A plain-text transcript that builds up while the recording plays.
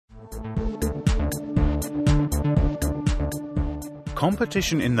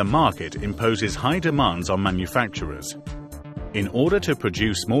Competition in the market imposes high demands on manufacturers. In order to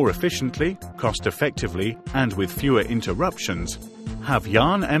produce more efficiently, cost-effectively, and with fewer interruptions, have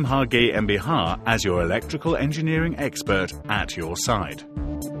Jahn MHG mbH as your electrical engineering expert at your side.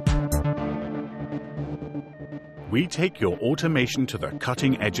 We take your automation to the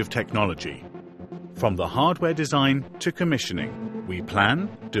cutting edge of technology. From the hardware design to commissioning, we plan,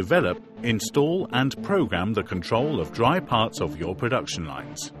 develop, install, and program the control of dry parts of your production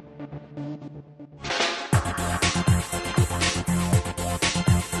lines.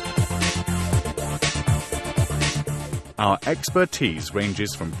 Our expertise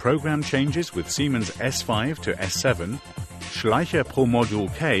ranges from program changes with Siemens S5 to S7, Schleicher Pro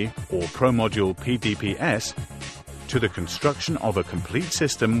Module K or Pro Module PDPS, to the construction of a complete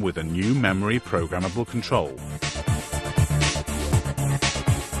system with a new memory programmable control.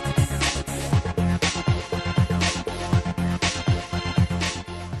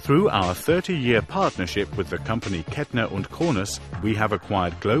 Through our 30-year partnership with the company Kettner & Kornes, we have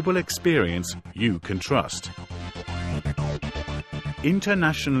acquired global experience you can trust.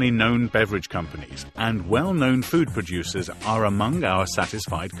 Internationally known beverage companies and well-known food producers are among our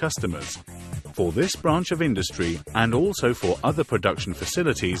satisfied customers. For this branch of industry and also for other production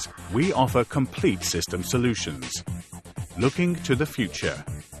facilities, we offer complete system solutions. Looking to the future.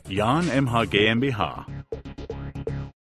 Jahn MHG mbH.